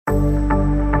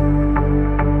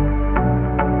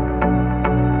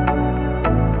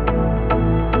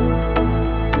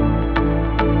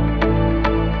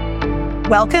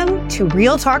Welcome to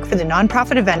Real Talk for the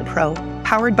Nonprofit Event Pro,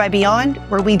 powered by Beyond,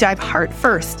 where we dive heart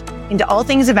first into all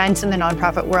things events in the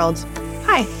nonprofit world.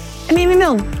 Hi, I'm Amy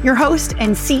Milne, your host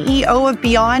and CEO of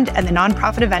Beyond and the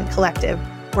Nonprofit Event Collective,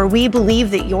 where we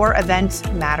believe that your events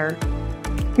matter.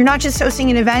 You're not just hosting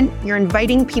an event, you're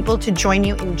inviting people to join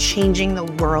you in changing the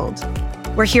world.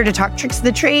 We're here to talk tricks of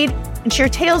the trade and share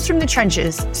tales from the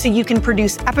trenches so you can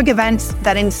produce epic events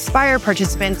that inspire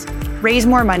participants, raise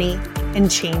more money, and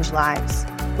change lives.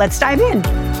 Let's dive in.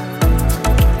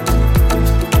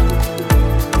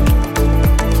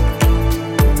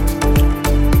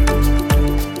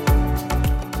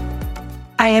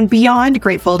 I am beyond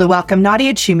grateful to welcome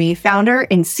Nadia Toomey, founder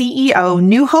and CEO,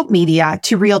 New Hope Media,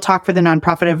 to Real Talk for the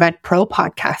Nonprofit Event Pro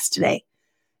podcast today.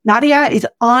 Nadia is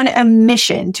on a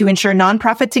mission to ensure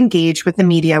nonprofits engage with the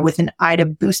media with an eye to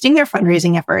boosting their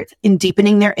fundraising efforts and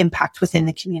deepening their impact within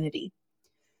the community.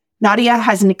 Nadia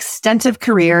has an extensive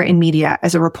career in media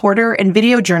as a reporter and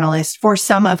video journalist for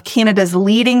some of Canada's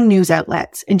leading news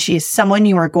outlets, and she is someone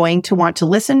you are going to want to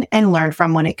listen and learn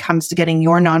from when it comes to getting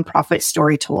your nonprofit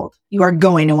story told. You are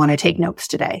going to want to take notes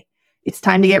today. It's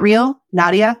time to get real.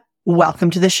 Nadia, welcome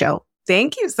to the show.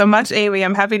 Thank you so much, Amy.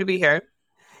 I'm happy to be here.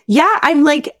 Yeah,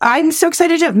 I'm so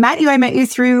excited to have met you. I met you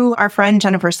through our friend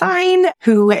Jennifer Stein,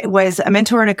 who was a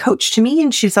mentor and a coach to me,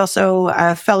 and she's also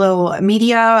a fellow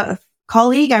media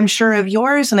colleague, I'm sure, of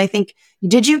yours. And I think,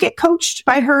 did you get coached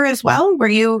by her as well?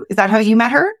 Is that how you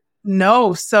met her?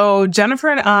 No. So Jennifer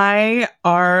and I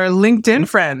are LinkedIn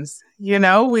friends. You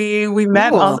know, we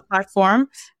met on the platform,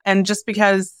 and just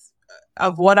because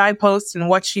of what I post and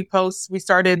what she posts, we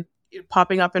started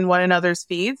popping up in one another's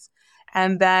feeds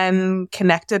and then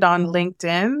connected on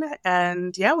LinkedIn.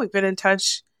 And yeah, we've been in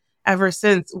touch ever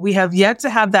since. We have yet to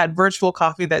have that virtual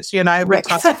coffee that she and I have been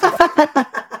talking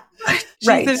about.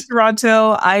 She's in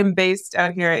Toronto. I'm based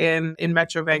out here in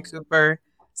Metro Vancouver.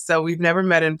 So we've never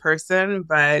met in person,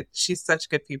 but she's such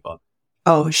good people.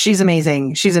 Oh, she's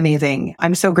amazing. She's amazing.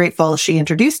 I'm so grateful she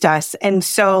introduced us. And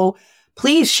so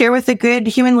please share with the good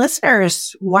human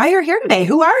listeners why you're here today.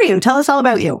 Who are you? Tell us all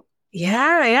about you.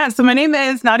 Yeah. So my name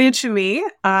is Nadia Toomey.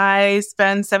 I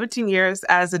spent 17 years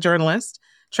as a journalist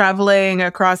traveling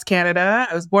across Canada.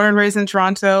 I was born and raised in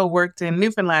Toronto, worked in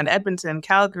Newfoundland, Edmonton,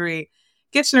 Calgary,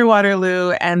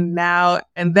 Kitchener-Waterloo, and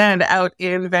then out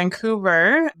in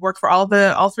Vancouver. Worked for all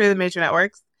three of the major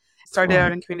networks. Started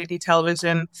out in community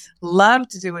television,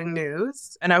 loved doing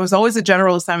news, and I was always a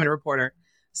general assignment reporter.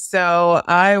 So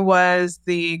I was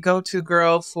the go-to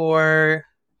girl for,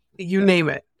 you name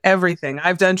it, everything.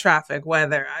 I've done traffic,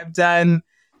 weather, I've done,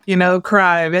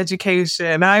 crime,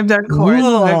 education, I've done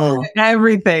courts,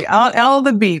 everything, all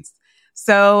the beats.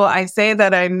 So I say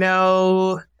that I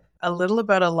know a little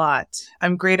about a lot.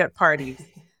 I'm great at parties.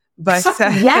 But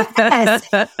yes.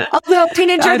 Although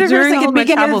teenager can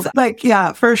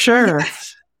begin for sure.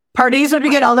 Parties would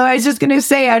be good. Although I was just going to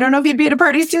say, I don't know if you'd be at a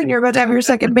party soon. You're about to have your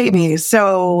second baby.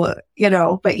 So,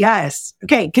 but yes.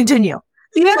 Okay, continue.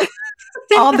 Yeah.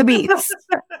 All the beats.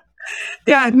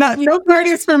 Yeah, no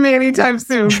parties for me anytime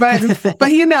soon. But I'm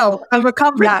a you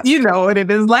know what it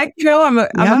is like. I'm a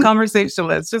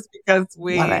conversationalist just because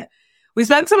we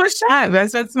spent so much time. I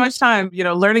spent so much time,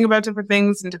 learning about different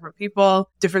things and different people,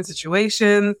 different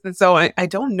situations. And so I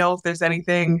don't know if there's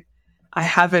anything I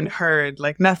haven't heard.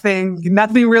 Like nothing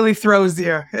really throws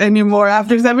you anymore.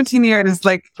 After 17 years, it's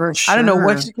like, for sure. I don't know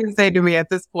what you can say to me at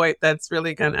this point that's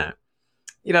really gonna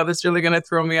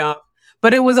throw me off.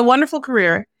 But it was a wonderful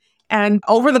career. And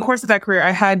over the course of that career,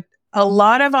 I had a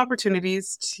lot of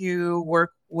opportunities to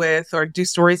work with or do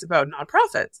stories about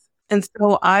nonprofits. And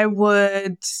so I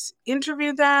would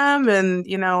interview them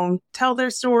and, tell their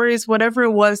stories, whatever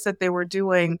it was that they were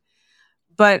doing.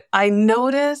 But I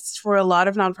noticed for a lot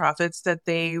of nonprofits that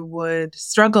they would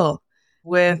struggle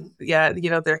with,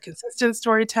 their consistent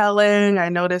storytelling. I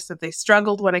noticed that they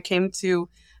struggled when it came to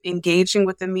engaging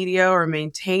with the media or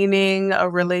maintaining a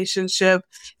relationship.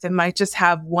 They might just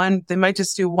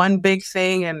do one big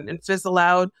thing and fizzle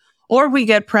out. Or we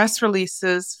get press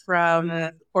releases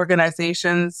from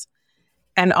organizations.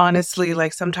 And honestly,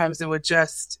 sometimes it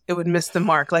would miss the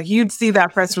mark. Like you'd see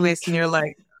that press release and you're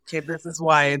like, okay, this is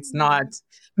why it's not.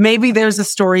 Maybe there's a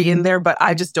story in there, but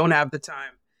I just don't have the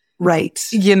time. Right.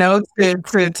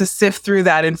 To sift through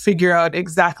that and figure out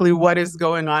exactly what is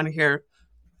going on here.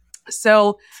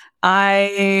 So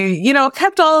I,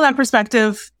 kept all of that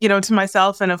perspective, to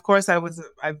myself. And of course, I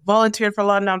volunteered for a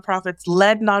lot of nonprofits,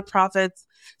 led nonprofits,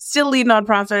 still lead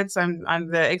nonprofits. I'm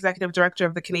the executive director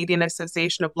of the Canadian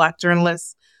Association of Black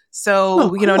Journalists. So,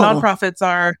 cool. Nonprofits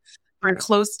are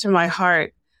close to my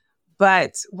heart.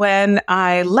 But when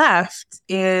I left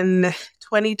in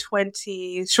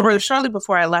 2020, shortly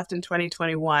before I left in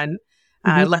 2021,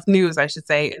 I left news, I should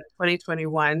say, in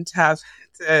 2021 to have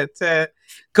to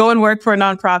go and work for a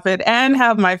nonprofit and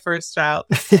have my first child.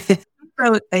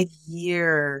 For a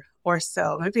year or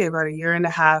so, maybe about a year and a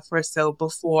half or so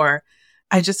before,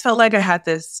 I just felt like I had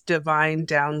this divine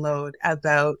download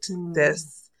about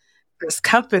this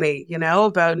company,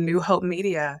 about New Hope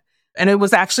Media. And it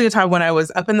was actually a time when I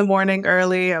was up in the morning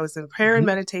early. I was in prayer and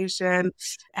meditation.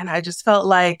 And I just felt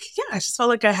like, I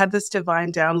had this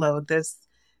divine download,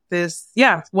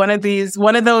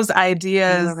 one of those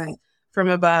ideas from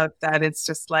above that it's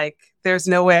just like, there's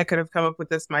no way I could have come up with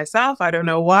this myself. I don't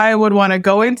know why I would want to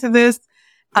go into this.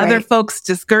 Right. Other folks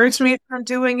discouraged me from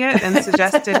doing it and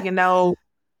suggested,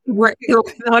 work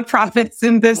with nonprofits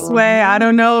in this way. I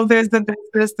don't know if there's the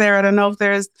business there. I don't know if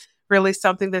there's really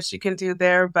something that you can do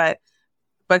there, but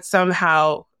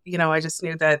somehow, I just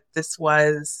knew that this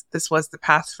was the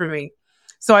path for me.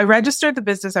 So I registered the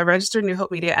business, I registered New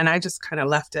Hope Media, and I just kind of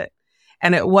left it.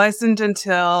 And it wasn't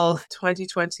until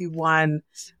 2021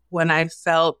 when I just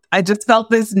felt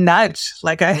this nudge.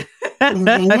 Like I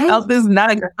felt this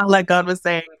nudge. I felt like God was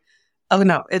saying, oh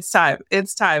no, it's time.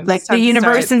 It's time. Like the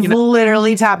universe is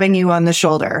literally tapping you on the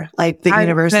shoulder. Like the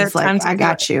universe is like, I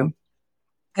got you.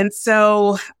 And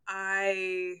so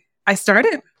I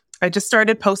just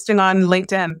started posting on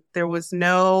LinkedIn. There was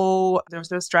no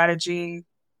strategy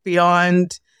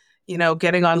beyond,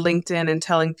 getting on LinkedIn and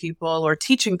telling people or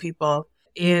teaching people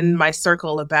in my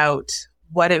circle about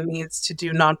what it means to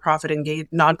do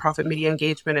nonprofit media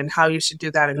engagement and how you should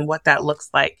do that and what that looks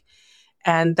like.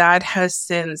 And that has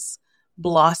since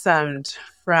blossomed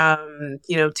from,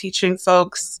 teaching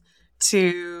folks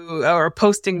or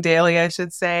posting daily, I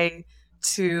should say,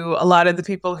 to a lot of the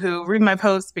people who read my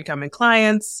posts becoming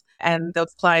clients, and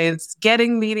those clients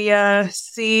getting media,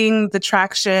 seeing the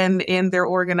traction in their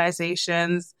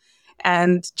organizations,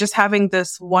 and just having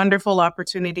this wonderful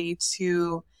opportunity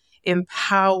to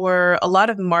empower a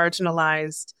lot of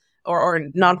marginalized or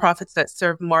nonprofits that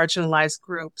serve marginalized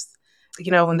groups,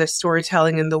 in their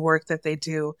storytelling and the work that they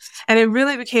do. And it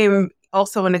really became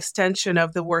also an extension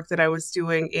of the work that I was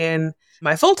doing in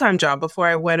my full-time job before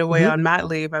I went away on mat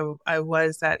leave. I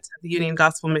was at the Union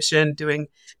Gospel Mission doing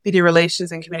media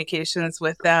relations and communications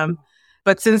with them.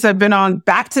 But since I've been on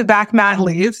back-to-back mat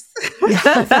leaves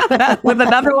with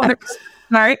another one,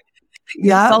 right?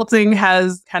 Consulting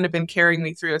has kind of been carrying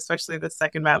me through, especially the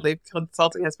second mat leave.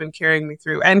 Consulting has been carrying me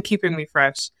through and keeping me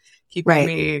fresh, keeping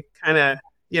me kind of,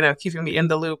 keeping me in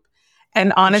the loop.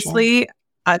 And honestly,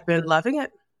 I've been loving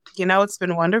it. It's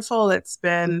been wonderful. It's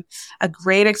been a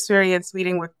great experience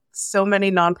meeting with so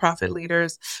many nonprofit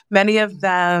leaders, many of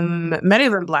them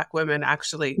Black women,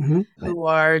 actually, who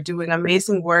are doing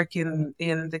amazing work in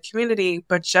the community,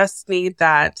 but just need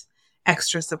that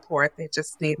extra support. They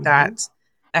just need that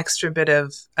extra bit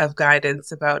of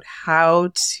guidance about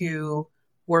how to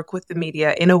work with the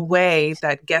media in a way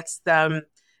that gets them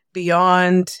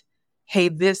beyond, hey,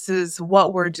 this is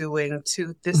what we're doing,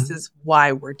 to this is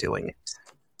why we're doing it.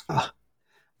 Oh,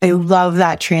 I love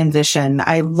that transition.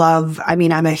 I'm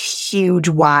a huge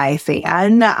why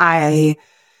fan. I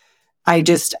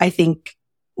think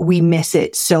we miss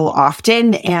it so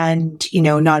often. And,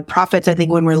 nonprofits, I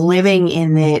think when we're living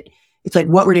in it, it's like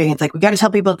what we're doing. It's like, we got to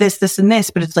tell people this, this, and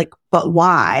this, but it's like, but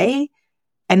why?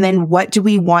 And then what do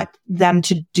we want them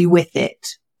to do with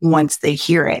it once they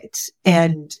hear it?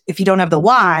 And if you don't have the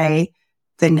why,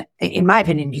 then in my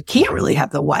opinion, you can't really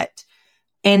have the what.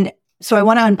 And so I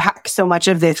want to unpack so much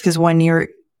of this, because when you're,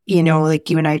 like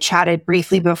you and I chatted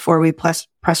briefly before we press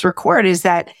record, is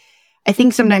that I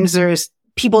think sometimes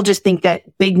people just think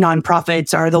that big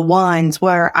nonprofits are the ones,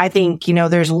 where I think,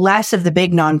 there's less of the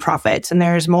big nonprofits and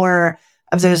there's more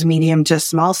of those medium to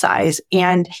small size.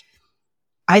 And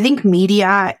I think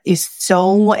media is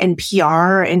and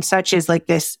PR and such is like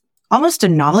this almost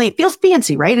anomaly. It feels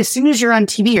fancy, right? As soon as you're on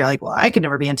TV, you're like, well, I could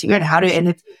never be on TV. And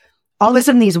it's all of a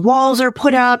sudden these walls are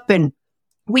put up and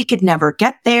we could never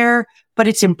get there, but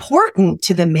it's important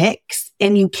to the mix,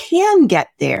 and you can get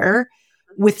there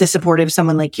with the support of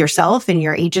someone like yourself and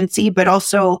your agency, but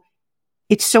also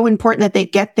it's so important that they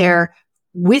get there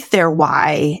with their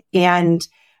why. And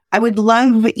I would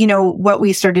love, what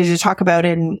we started to talk about,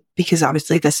 and because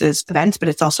obviously this is events, but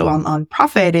it's also on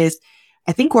profit, is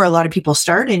I think where a lot of people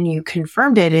start, and you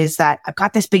confirmed it, is that I've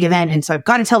got this big event, and so I've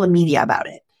got to tell the media about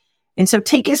it. And so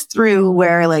take us through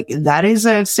where that is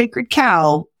a sacred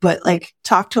cow, but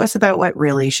talk to us about what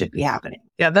really should be happening.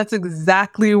 Yeah, that's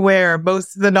exactly where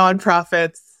most of the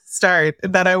nonprofits start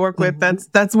that I work with.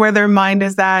 That's where their mind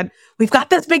is at. We've got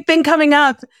this big thing coming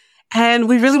up and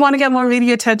we really want to get more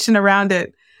media attention around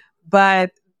it.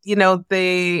 But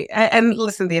and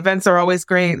listen, the events are always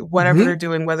great, whatever they're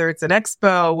doing, whether it's an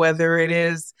expo, whether it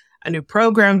is a new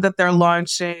program that they're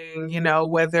launching,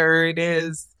 whether it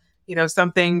is,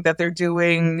 something that they're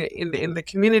doing in the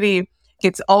community,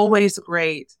 it's always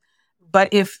great. But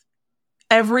if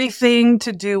everything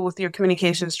to do with your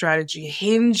communication strategy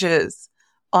hinges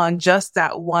on just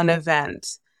that one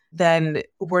event, then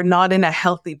we're not in a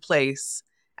healthy place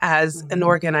as an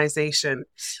organization.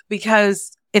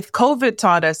 Because if COVID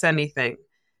taught us anything,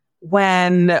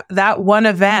 when that one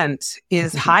event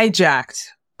is hijacked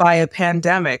by a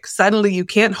pandemic, suddenly you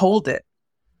can't hold it.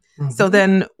 So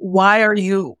then why are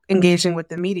you engaging with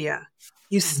the media?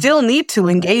 You still need to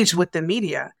engage with the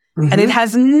media. And it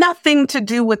has nothing to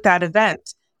do with that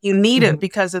event. You need it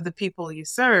because of the people you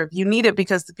serve. You need it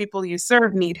because the people you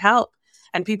serve need help.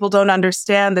 And people don't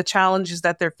understand the challenges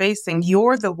that they're facing.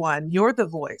 You're the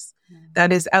voice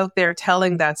that is out there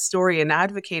telling that story and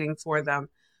advocating for them.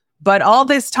 But all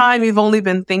this time, you've only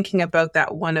been thinking about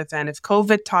that one event. If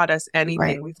COVID taught us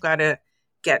anything, we've got to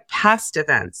get past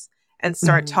events and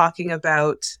start talking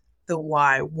about the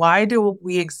why. Why do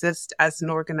we exist as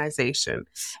an organization?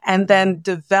 And then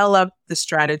develop the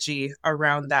strategy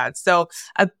around that. So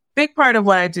a big part of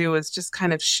what I do is just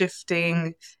kind of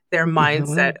shifting their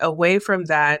mindset away from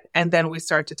that. And then we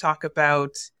start to talk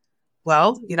about,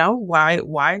 well,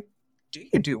 why do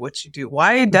you do what you do?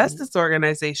 Why does this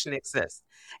organization exist?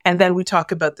 And then we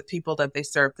talk about the people that they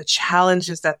serve, the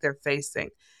challenges that they're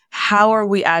facing. How are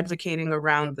we advocating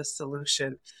around the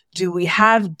solution? Do we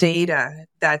have data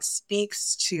that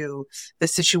speaks to the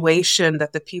situation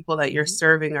that the people that you're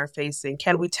serving are facing?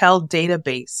 Can we tell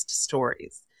data-based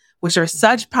stories, which are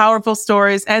such powerful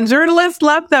stories, and journalists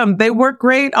love them. They work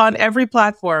great on every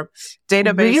platform.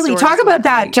 Database. Really talk about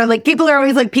that. So, people are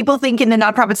always people think in the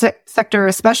nonprofit sector,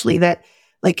 especially, that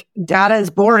data is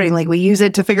boring. We use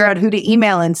it to figure out who to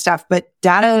email and stuff, but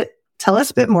data, tell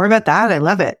us a bit more about that. I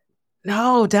love it.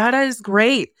 No, data is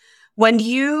great. When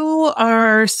you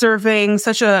are serving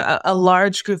such a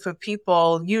large group of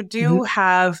people, you do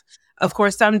have, of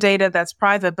course, some data that's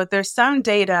private, but there's some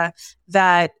data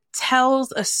that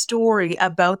tells a story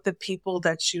about the people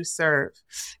that you serve.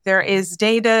 There is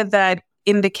data that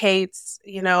indicates,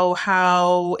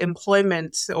 how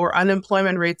employment or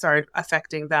unemployment rates are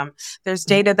affecting them. There's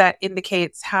data that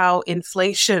indicates how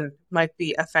inflation might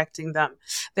be affecting them.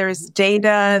 There's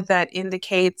data that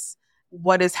indicates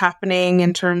what is happening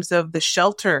in terms of the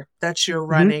shelter that you're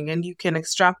running. And you can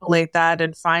extrapolate that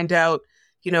and find out,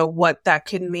 what that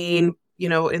could mean,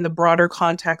 in the broader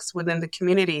context within the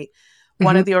community.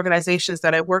 One of the organizations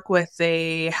that I work with,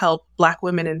 they help Black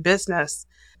women in business,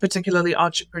 particularly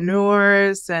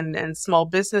entrepreneurs and small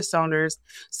business owners.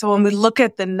 So when we look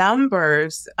at the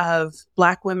numbers of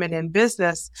Black women in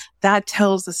business, that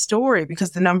tells a story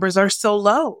because the numbers are so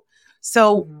low.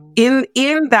 So in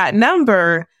that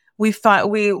number, we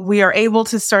are able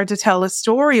to start to tell a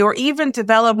story or even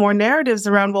develop more narratives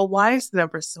around, well, why is the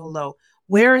number so low?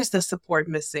 Where is the support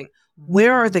missing?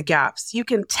 Where are the gaps? You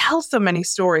can tell so many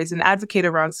stories and advocate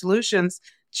around solutions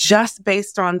just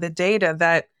based on the data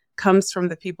that comes from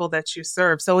the people that you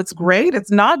serve. So it's great.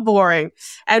 It's not boring.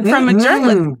 And from a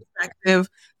journalist perspective,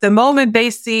 the moment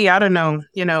they see,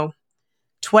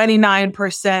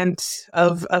 29%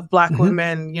 of Black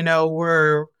women,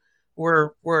 were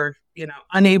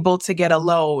unable to get a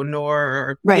loan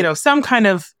or, some kind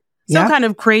of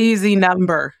crazy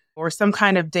number or some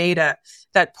kind of data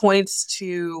that points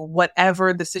to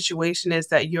whatever the situation is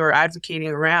that you're advocating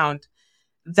around,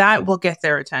 that will get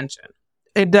their attention.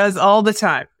 It does all the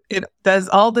time. And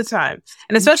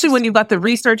especially when you've got the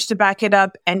research to back it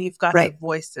up and you've got the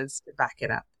voices to back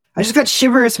it up. I just got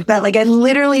shivers with that. I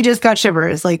literally just got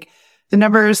shivers. The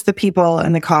numbers, the people,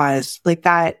 and the cause.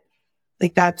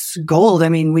 That's gold. I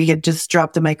mean, we could just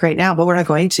drop the mic right now, but we're not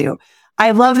going to.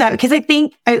 I love that because I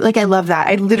think, I love that.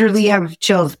 I literally have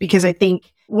chills because I think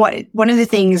one of the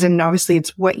things, and obviously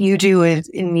it's what you do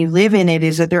and you live in it,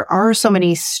 is that there are so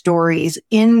many stories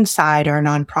inside our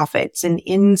nonprofits and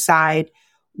inside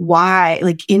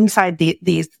inside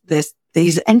these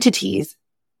entities.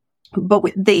 But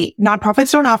the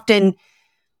nonprofits don't often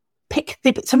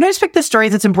sometimes pick the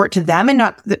stories that's important to them and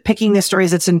not picking the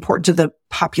stories that's important to the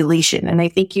population. And I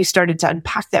think you started to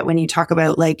unpack that when you talk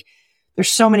about there's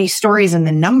so many stories in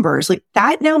the numbers.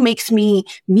 That now makes me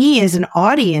as an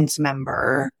audience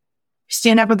member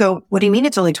stand up and go, what do you mean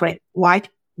it's only 20? Why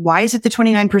is it the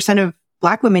 29% of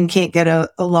Black women can't get a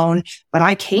loan, but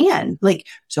I can?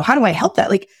 So how do I help that?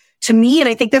 To me, and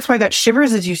I think that's why I got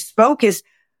shivers as you spoke, is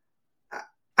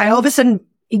I all of a sudden,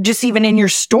 just even in your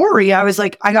story, I was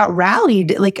I got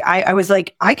rallied. I was I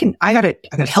gotta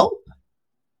help.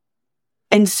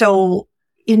 And so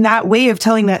in that way of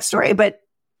telling that story,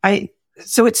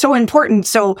 so it's so important.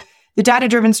 So the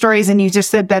data-driven stories, and you just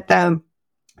said that the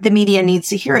media needs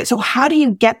to hear it. So how do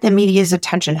you get the media's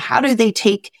attention? How do they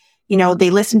take, they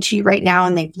listen to you right now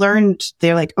and they've learned,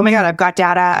 they're like, oh my God, I've got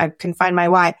data. I can find my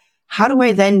why. How do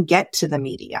I then get to the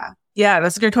media? Yeah,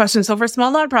 that's a good question. So for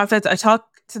small nonprofits, I talk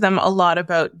to them a lot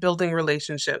about building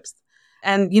relationships.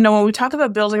 And, when we talk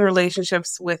about building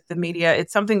relationships with the media,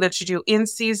 it's something that you do in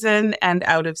season and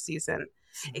out of season.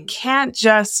 It can't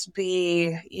just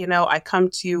be, I come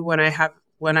to you when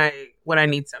I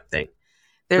need something.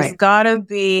 There's gotta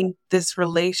be this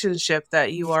relationship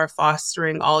that you are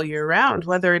fostering all year round,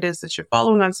 whether it is that you're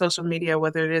following on social media,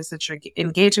 whether it is that you're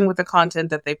engaging with the content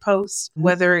that they post,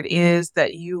 whether it is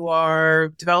that you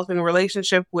are developing a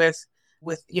relationship with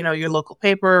your local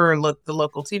paper or the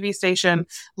local TV station,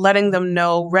 letting them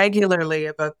know regularly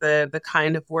about the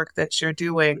kind of work that you're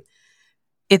doing.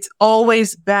 It's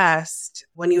always best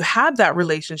when you have that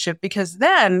relationship, because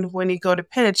then when you go to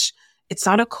pitch, it's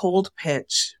not a cold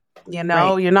pitch. You're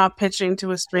not pitching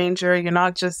to a stranger. You're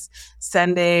not just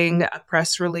sending a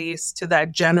press release to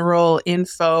that general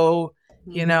info,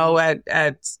 at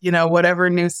whatever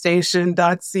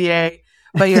newsstation.ca,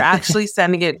 but you're actually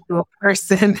sending it to a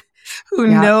person who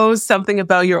knows something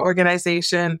about your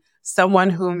organization,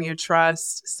 someone whom you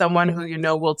trust, someone who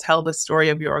will tell the story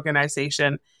of your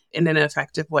organization in an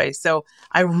effective way. So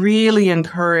I really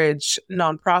encourage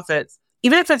nonprofits,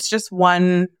 even if it's just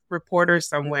one reporter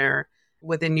somewhere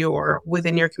within your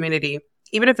community,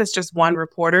 even if it's just one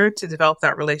reporter, to develop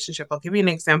that relationship. I'll give you an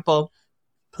example,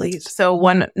 please. So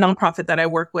one nonprofit that I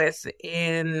work with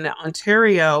in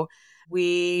Ontario,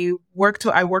 I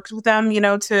worked with them,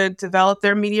 to develop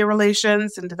their media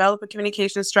relations and develop a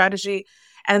communication strategy.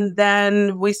 And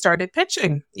then we started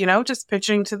pitching, just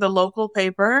pitching to the local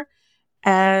paper.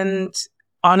 And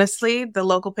honestly, the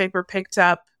local paper picked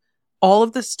up all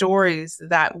of the stories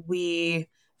that we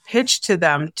pitched to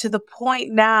them, to the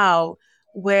point now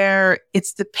where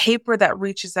it's the paper that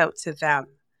reaches out to them,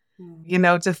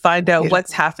 to find out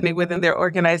what's happening within their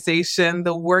organization,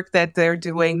 the work that they're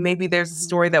doing. Maybe there's a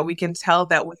story that we can tell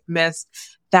that we've missed.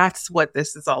 That's what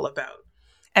this is all about.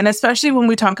 And especially when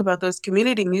we talk about those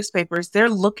community newspapers, they're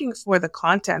looking for the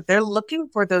content. They're looking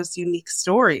for those unique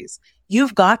stories.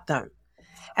 You've got them.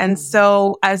 And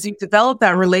so as you develop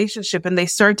that relationship and they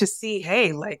start to see,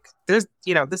 hey, there's,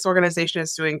 this organization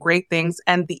is doing great things,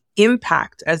 and the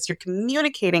impact, as you're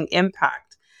communicating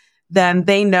impact, then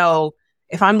they know,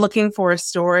 if I'm looking for a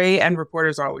story, and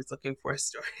reporters are always looking for a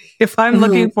story, if I'm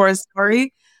looking for a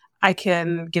story, I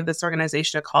can give this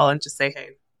organization a call and just say,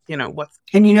 hey, what's...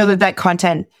 And that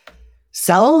content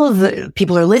sells,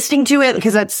 people are listening to it,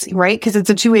 because that's right. Because it's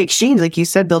a two-way exchange. Like you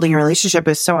said, building a relationship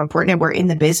is so important. And we're in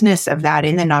the business of that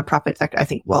in the nonprofit sector. I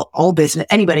think, all business,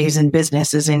 anybody who's in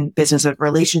business is in business of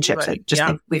relationships. I just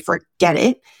think we forget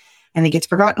it, and it gets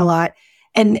forgotten a lot.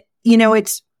 And,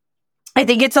 I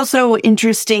think it's also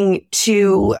interesting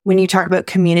to, when you talk about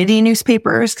community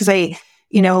newspapers, because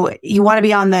you want to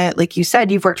be on the, like you said,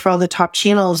 you've worked for all the top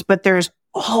channels, but there's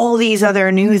all these other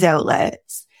news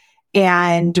outlets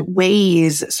and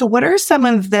ways. So what are some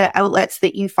of the outlets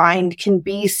that you find can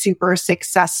be super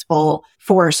successful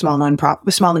for small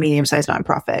to medium-sized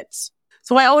nonprofits?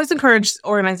 So I always encourage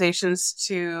organizations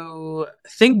to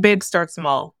think big, start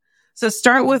small. So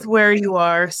start with where you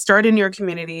are, start in your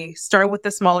community, start with the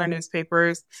smaller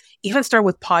newspapers, even start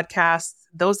with podcasts.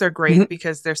 Those are great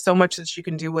because there's so much that you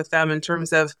can do with them in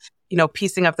terms of,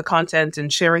 piecing up the content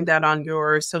and sharing that on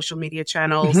your social media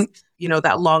channels.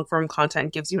 That long form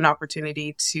content gives you an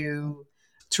opportunity to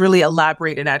really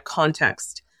elaborate and add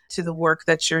context to the work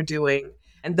that you're doing.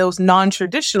 And those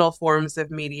non-traditional forms of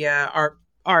media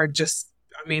are just,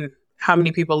 how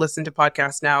many people listen to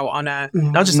podcasts now on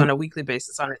not just on a weekly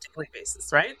basis, on a daily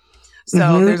basis, right?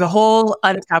 So there's a whole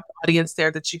untapped audience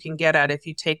there that you can get at if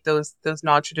you take those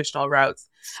non-traditional routes.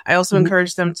 I also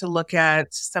encourage them to look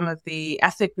at some of the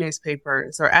ethnic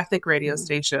newspapers or ethnic radio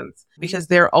stations, because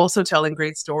they're also telling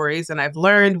great stories. And I've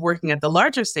learned working at the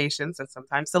larger stations that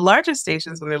sometimes the larger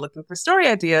stations, when they're looking for story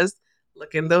ideas,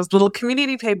 look in those little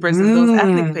community papers and those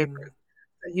ethnic papers.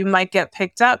 You might get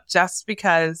picked up just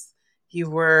because you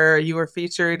were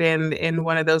featured in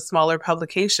one of those smaller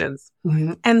publications.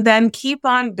 And then keep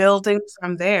on building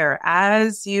from there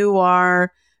as you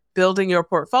are building your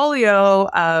portfolio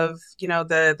of,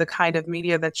 the kind of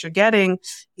media that you're getting.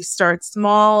 You start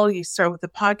small, you start with the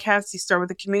podcast, you start with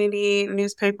the community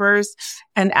newspapers.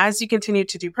 And as you continue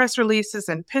to do press releases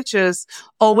and pitches,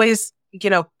 always,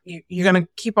 you're going to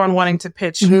keep on wanting to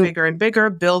pitch bigger and bigger,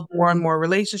 build more and more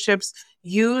relationships,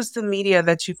 use the media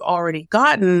that you've already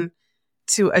gotten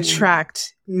to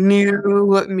attract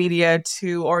new media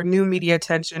or new media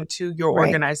attention to your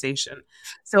organization.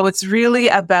 So it's really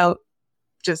about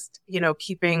just,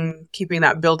 keeping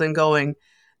that building going.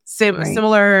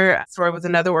 Similar story with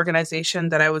another organization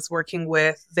that I was working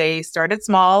with. They started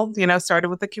small, started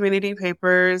with the community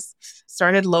papers,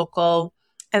 started local,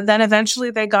 and then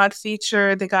eventually they got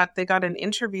featured. They got an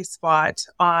interview spot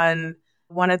on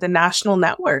one of the national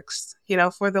networks,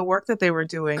 for the work that they were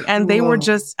doing. Cool. And they were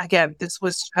just, again, this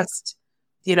was just,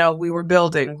 we were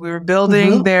building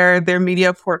their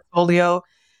media portfolio,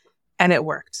 and it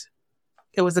worked.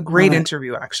 It was a great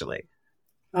interview, actually.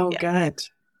 Oh, good.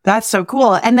 That's so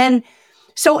cool. And then,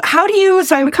 so I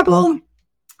have a couple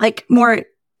more,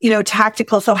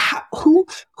 tactical. So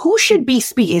who should be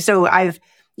speaking? So I've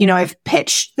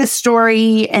pitched the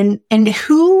story, and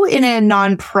who in a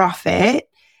nonprofit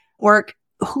work,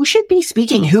 who should be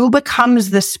speaking? Who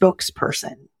becomes the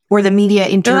spokesperson or the media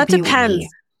interviewee? No, that depends.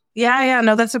 Yeah.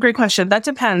 No, that's a great question. That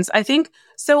depends. I think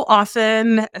so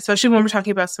often, especially when we're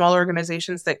talking about smaller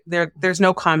organizations, that there's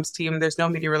no comms team, there's no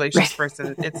media relations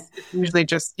person. It's usually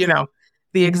just,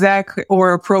 the exec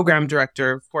or a program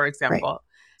director, for example. Right.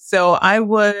 So I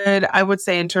would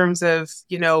say in terms of,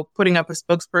 putting up a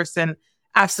spokesperson,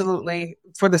 absolutely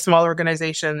for the smaller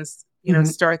organizations,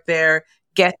 start there,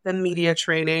 get the media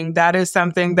training. That is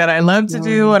something that I love to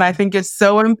do. And I think it's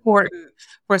so important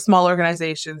for small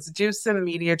organizations. Do some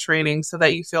media training so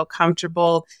that you feel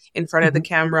comfortable in front of the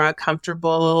camera,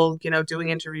 comfortable, doing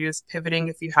interviews, pivoting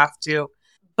if you have to.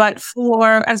 But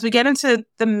as we get into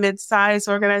the mid-sized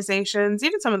organizations,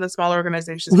 even some of the smaller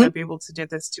organizations might be able to do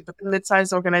this too, but the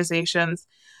mid-sized organizations,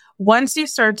 once you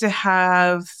start to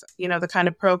have, the kind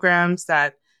of programs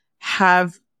that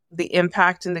have the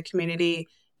impact in the community,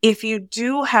 if you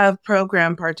do have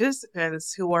program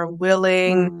participants who are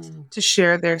willing to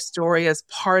share their story as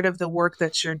part of the work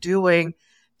that you're doing,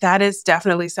 that is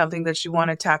definitely something that you want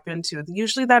to tap into.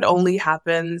 Usually that only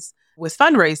happens with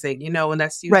fundraising, and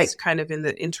that's used kind of in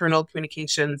the internal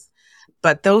communications.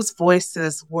 But those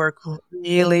voices work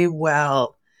really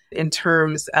well in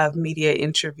terms of media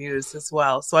interviews as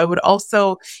well. So I would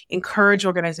also encourage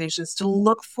organizations to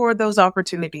look for those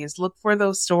opportunities, look for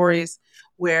those stories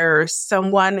where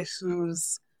someone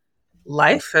whose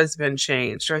life has been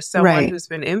changed or someone who's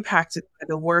been impacted by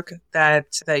the work that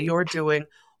you're doing,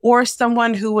 or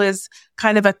someone who is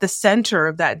kind of at the center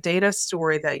of that data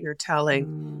story that you're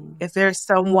telling. If there's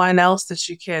someone else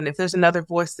if there's another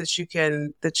voice that you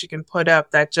can put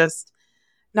up that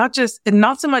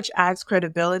not so much adds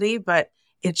credibility, but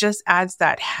it just adds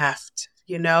that heft,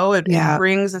 it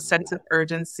brings a sense of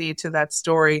urgency to that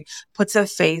story, puts a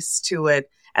face to it,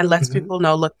 and lets people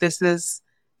know, look, this is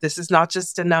not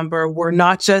just a number. We're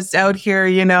not just out here,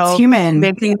 it's human,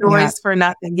 making noise for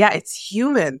nothing. Yeah, it's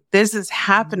human. This is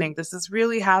happening. This is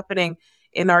really happening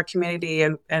in our community,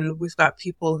 and we've got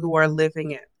people who are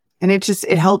living it. And it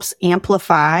helps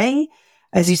amplify,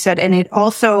 as you said, and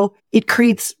it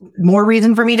creates more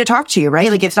reason for me to talk to you,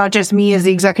 right? Like, it's not just me as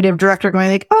the executive director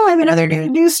going I have another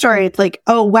news story. It's like,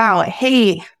 oh, wow.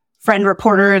 Hey, friend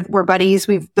reporter, we're buddies.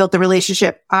 We've built the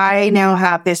relationship. I now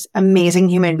have this amazing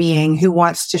human being who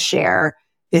wants to share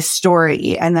this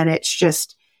story. And then it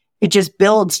just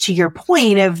builds to your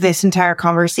point of this entire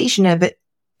conversation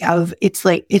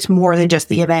it's more than just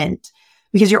the event,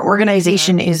 because your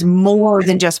organization is more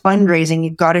than just fundraising.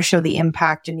 You've got to show the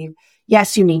impact, and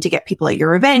yes, you need to get people at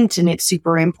your event, and it's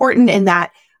super important. And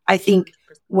that, I think,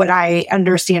 what I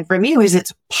understand from you is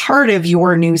it's part of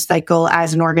your news cycle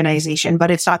as an organization,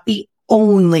 but it's not the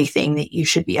only thing that you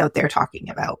should be out there talking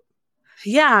about.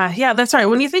 Yeah, that's right.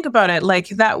 When you think about it, like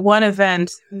that one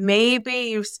event, maybe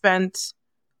you spent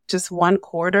just one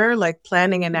quarter, like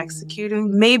planning and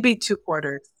executing, maybe 2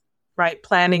 quarters, right?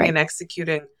 Planning and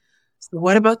executing. So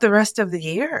what about the rest of the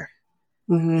year?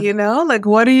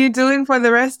 What are you doing for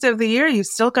the rest of the year? You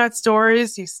still got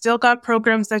stories. You still got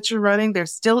programs that you're running.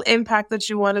 There's still impact that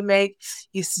you want to make.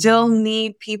 You still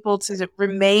need people to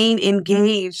remain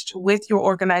engaged with your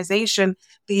organization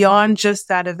beyond just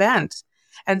that event.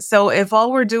 And so if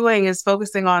all we're doing is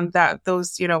focusing on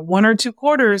those 1 or 2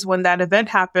 quarters when that event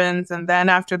happens, and then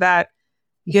after that,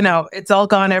 it's all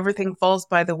gone, everything falls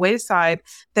by the wayside,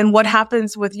 then what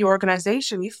happens with your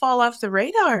organization? You fall off the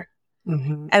radar.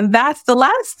 And that's the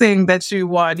last thing that you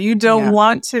want. You don't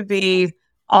want to be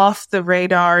off the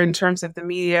radar in terms of the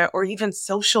media or even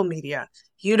social media.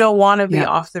 You don't want to be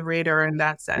off the radar in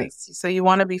that sense. So you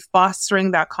want to be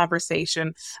fostering that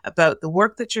conversation about the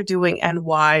work that you're doing and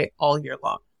why all year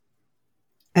long.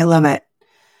 I love it.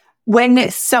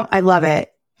 I love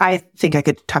it. I think I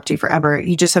could talk to you forever.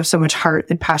 You just have so much heart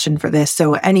and passion for this.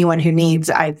 So anyone who needs,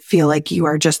 I feel like you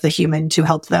are just the human to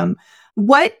help them.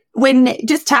 When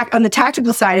just on the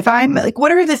tactical side, if I'm like,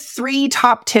 what are the 3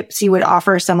 top tips you would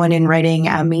offer someone in writing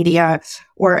media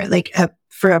or like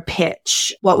for a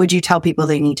pitch? What would you tell people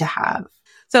they need to have?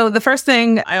 So the first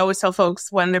thing I always tell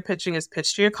folks when they're pitching is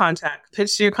pitch to your contacts.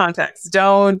 Pitch to your contacts.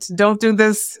 Don't do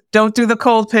this. Don't do the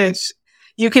cold pitch.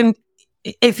 You can,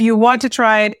 if you want to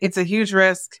try it, it's a huge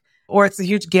risk or it's a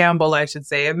huge gamble, I should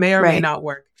say. It may or may not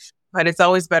work, but it's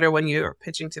always better when you're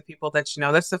pitching to people that you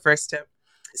know. That's the first tip.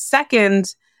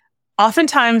 Second,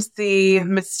 oftentimes the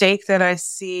mistake that I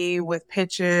see with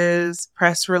pitches,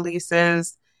 press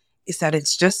releases, is that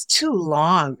it's just too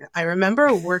long. I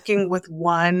remember working with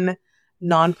one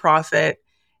nonprofit,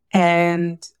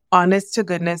 and honest to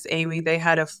goodness, Amy, they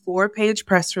had a 4-page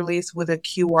press release with a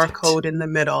QR code in the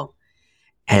middle.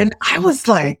 And I was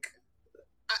like,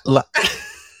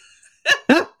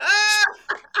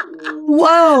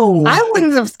 whoa, I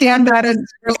wouldn't have scanned that as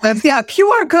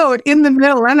QR code in the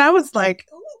middle. And I was like,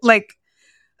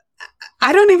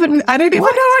 I don't even know how to begin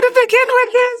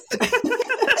with this.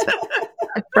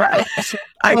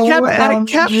 I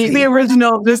kept the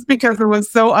original just because it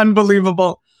was so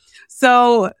unbelievable.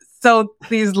 So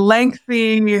these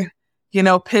lengthy,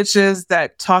 pitches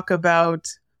that talk about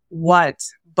what,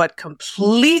 but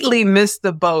completely miss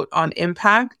the boat on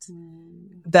impact,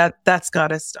 that's got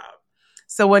to stop.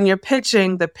 So when you're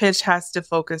pitching, the pitch has to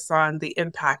focus on the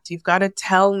impact. You've got to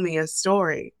tell me a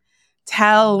story.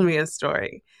 Tell me a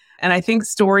story. And I think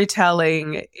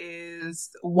storytelling is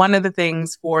one of the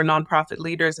things for nonprofit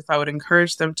leaders. If I would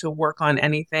encourage them to work on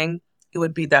anything, it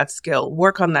would be that skill.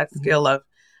 Work on that skill of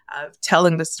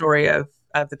telling the story of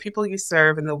the people you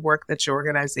serve and the work that your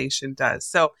organization does.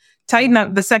 So tighten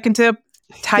up. The second tip,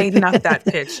 tighten up that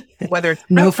pitch. Whether it's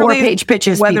no 4-page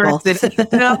pitches, whether people. It's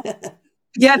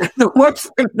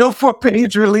no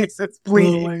 4-page releases,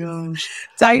 please. Oh my gosh.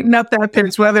 Tighten up that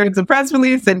pitch, whether it's a press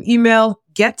release, an email,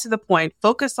 get to the point,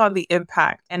 focus on the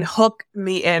impact, and hook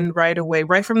me in right away,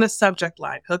 right from the subject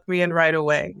line, hook me in right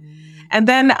away. And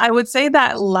then I would say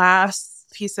that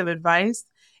last piece of advice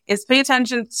is pay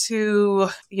attention to,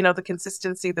 the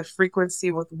consistency, the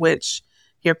frequency with which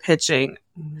you're pitching.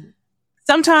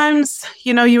 Sometimes,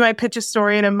 you might pitch a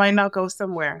story and it might not go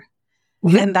somewhere.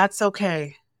 And that's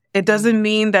okay. It doesn't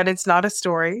mean that it's not a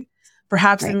story.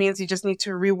 Perhaps it means you just need to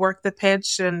rework the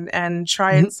pitch and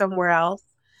try it somewhere else.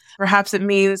 Perhaps it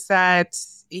means that,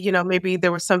 maybe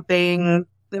there was something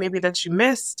maybe that you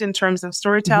missed in terms of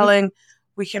storytelling.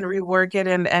 We can rework it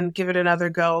and give it another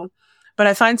go. But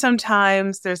I find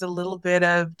sometimes there's a little bit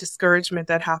of discouragement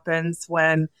that happens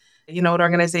when, an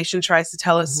organization tries to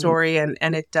tell a story and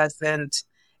it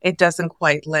doesn't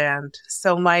quite land.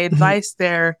 So my advice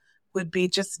there would be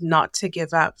just not to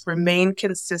give up. Remain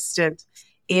consistent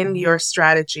in your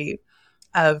strategy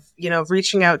of,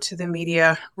 reaching out to the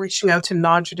media, reaching out to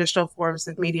non-traditional forms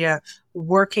of media,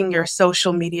 working your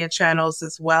social media channels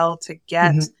as well to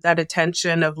get that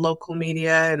attention of local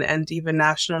media and even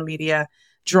national media,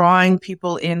 drawing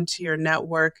people into your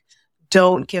network.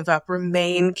 Don't give up.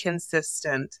 Remain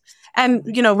consistent. And,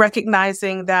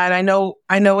 recognizing that I know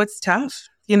it's tough,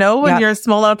 when you're a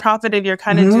small nonprofit and you're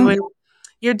kind of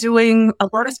doing a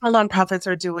lot of small nonprofits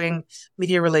are doing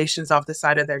media relations off the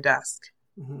side of their desk.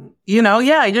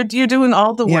 You're doing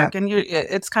all the work and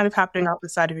it's kind of happening off the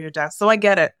side of your desk. So I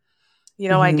get it.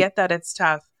 I get that it's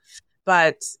tough,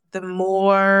 but the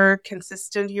more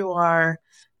consistent you are,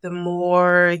 the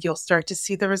more you'll start to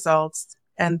see the results,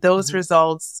 and those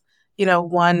results,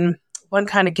 one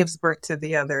kind of gives birth to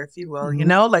the other, if you will,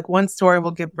 like one story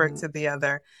will give birth to the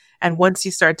other. And once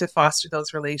you start to foster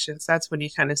those relations, that's when you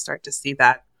kind of start to see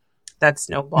that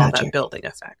snowball, that building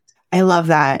effect. I love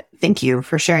that. Thank you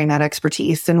for sharing that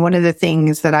expertise. And one of the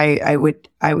things that I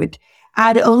would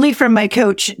add only from my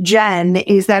coach, Jen,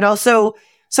 is that also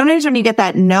sometimes when you get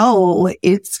that no,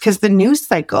 it's because the news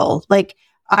cycle, like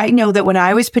I know that when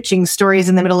I was pitching stories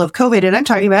in the middle of COVID, and I'm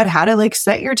talking about how to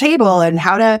set your table and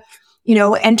how to,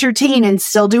 entertain and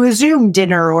still do a Zoom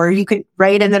dinner, or you could,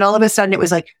 right? And then all of a sudden it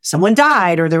was like someone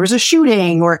died or there was a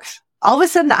shooting, or all of a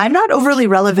sudden I'm not overly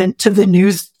relevant to the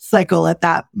news cycle at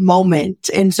that moment.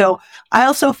 And so I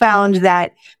also found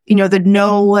that, the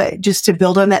no, just to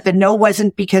build on that, the no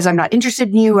wasn't because I'm not interested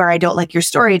in you or I don't like your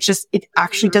story. It's just, it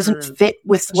actually doesn't fit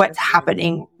with what's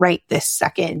happening right this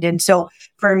second. And so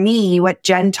for me, what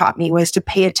Jen taught me was to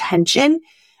pay attention.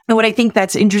 And what I think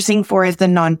that's interesting for as the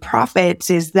nonprofits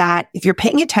is that if you're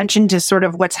paying attention to sort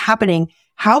of what's happening,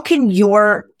 how can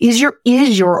is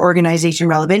your organization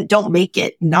relevant? Don't make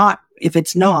it not if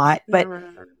it's not, but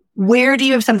where do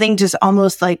you have something to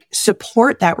almost like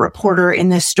support that reporter in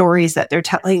the stories that they're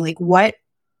telling? Like what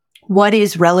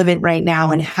is relevant right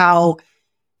now, and how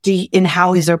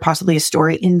is there possibly a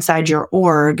story inside your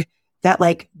org that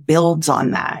like builds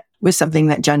on that? Was something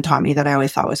that Jen taught me that I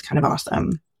always thought was kind of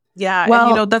awesome. Yeah.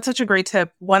 Well, and that's such a great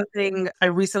tip. One thing I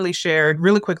recently shared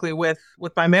really quickly with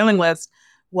my mailing list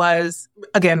was,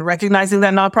 again, recognizing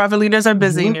that nonprofit leaders are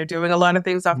busy and you're doing a lot of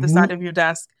things off the side of your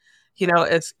desk.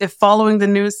 If following the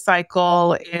news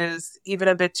cycle is even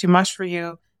a bit too much for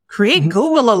you, create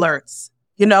Google alerts,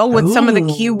 with some of the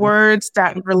keywords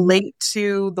that relate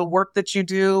to the work that you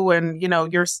do and,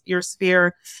 your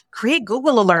sphere. Create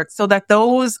Google alerts so that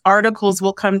those articles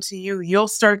will come to you. You'll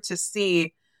start to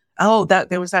see, that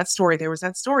there was that story.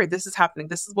 This is happening.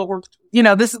 This is what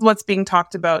this is what's being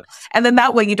talked about. And then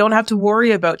that way you don't have to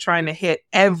worry about trying to hit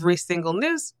every single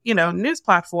news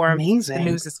platform. Amazing. The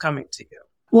news is coming to you.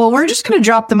 Well, we're just going to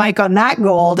drop the mic on that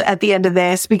gold at the end of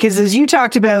this, because as you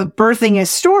talked about birthing a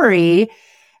story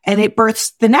and it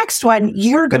births the next one,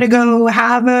 you're going to go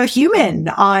have a human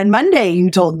on Monday,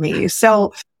 you told me.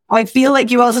 So I feel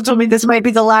like you also told me this might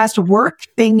be the last work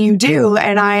thing you do.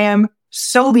 And I am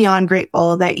so beyond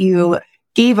grateful that you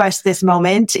gave us this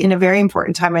moment in a very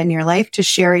important time in your life to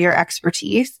share your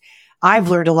expertise. I've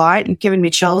learned a lot and given me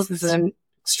chills. This is an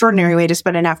extraordinary way to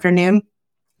spend an afternoon.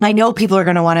 I know people are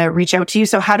going to want to reach out to you.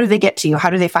 So how do they get to you?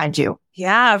 How do they find you?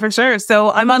 Yeah, for sure.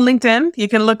 So I'm on LinkedIn. You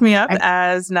can look me up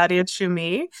as Nadia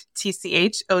Choumi,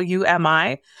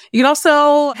 TCHOUMI. You can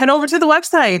also head over to the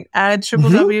website at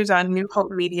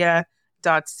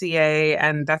www.newhopemedia.ca.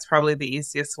 And that's probably the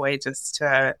easiest way just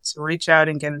to reach out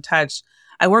and get in touch.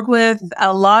 I work with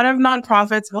a lot of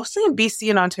nonprofits, mostly in BC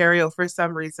and Ontario for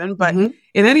some reason. But in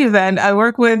any event, I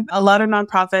work with a lot of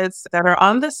nonprofits that are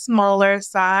on the smaller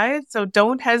side. So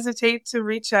don't hesitate to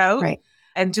reach out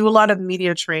and do a lot of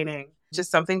media training.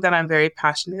 Just something that I'm very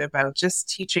passionate about, just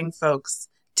teaching folks,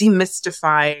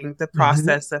 demystifying the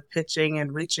process of pitching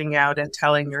and reaching out and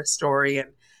telling your story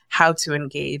and how to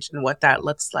engage and what that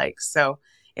looks like. So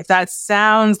if that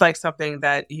sounds like something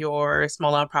that your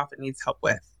small nonprofit needs help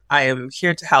with, I am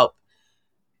here to help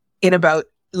in about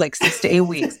 6 to 8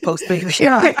 weeks post baby.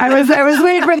 Yeah, I was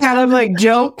waiting for that. I'm like,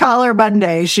 Joe, call her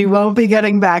Monday. She won't be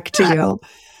getting back to you.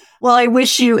 Well, I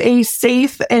wish you a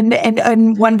safe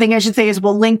and one thing I should say is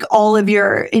we'll link all of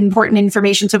your important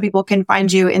information so people can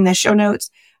find you in the show notes.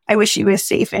 I wish you a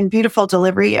safe and beautiful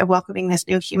delivery of welcoming this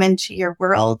new human to your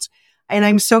world. And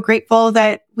I'm so grateful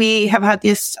that we have had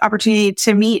this opportunity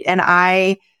to meet, and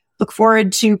I look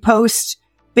forward to post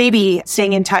baby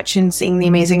staying in touch and seeing the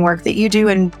amazing work that you do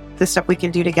and the stuff we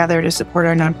can do together to support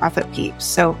our nonprofit peeps.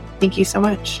 So thank you so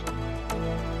much.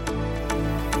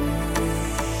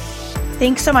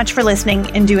 Thanks so much for listening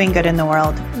and doing good in the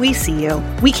world. We see you.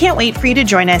 We can't wait for you to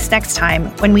join us next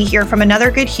time when we hear from another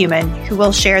good human who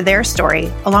will share their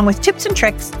story, along with tips and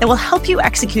tricks that will help you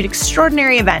execute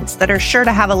extraordinary events that are sure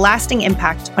to have a lasting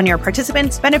impact on your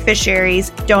participants,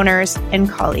 beneficiaries, donors, and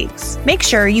colleagues. Make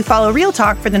sure you follow Real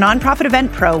Talk for the Nonprofit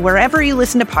Event Pro wherever you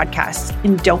listen to podcasts.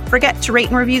 And don't forget to rate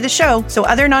and review the show so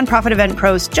other nonprofit event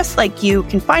pros just like you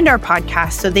can find our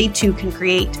podcast so they too can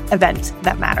create events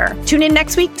that matter. Tune in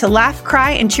next week to laugh,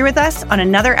 cry, and cheer with us on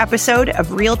another episode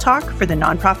of Real Talk for the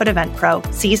Nonprofit Event Pro.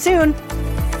 See you soon.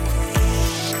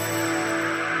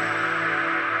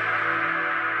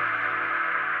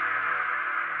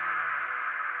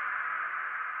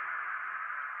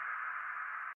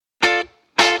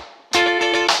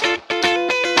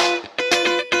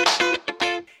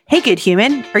 Hey, good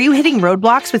human. Are you hitting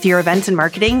roadblocks with your events and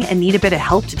marketing and need a bit of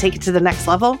help to take it to the next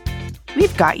level?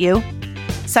 We've got you.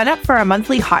 Sign up for our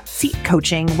monthly hot seat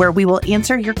coaching where we will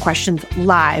answer your questions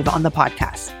live on the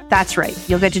podcast. That's right.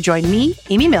 You'll get to join me,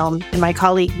 Amy Milne, and my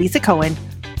colleague, Lisa Cohen,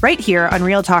 right here on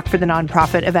Real Talk for the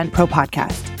Nonprofit Event Pro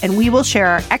podcast. And we will share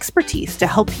our expertise to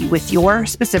help you with your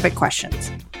specific questions.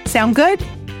 Sound good?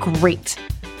 Great.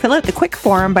 Fill out the quick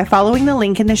form by following the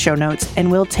link in the show notes,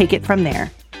 and we'll take it from there.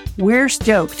 We're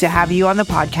stoked to have you on the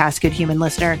podcast, good human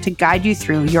listener, to guide you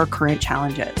through your current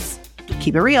challenges.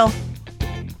 Keep it real.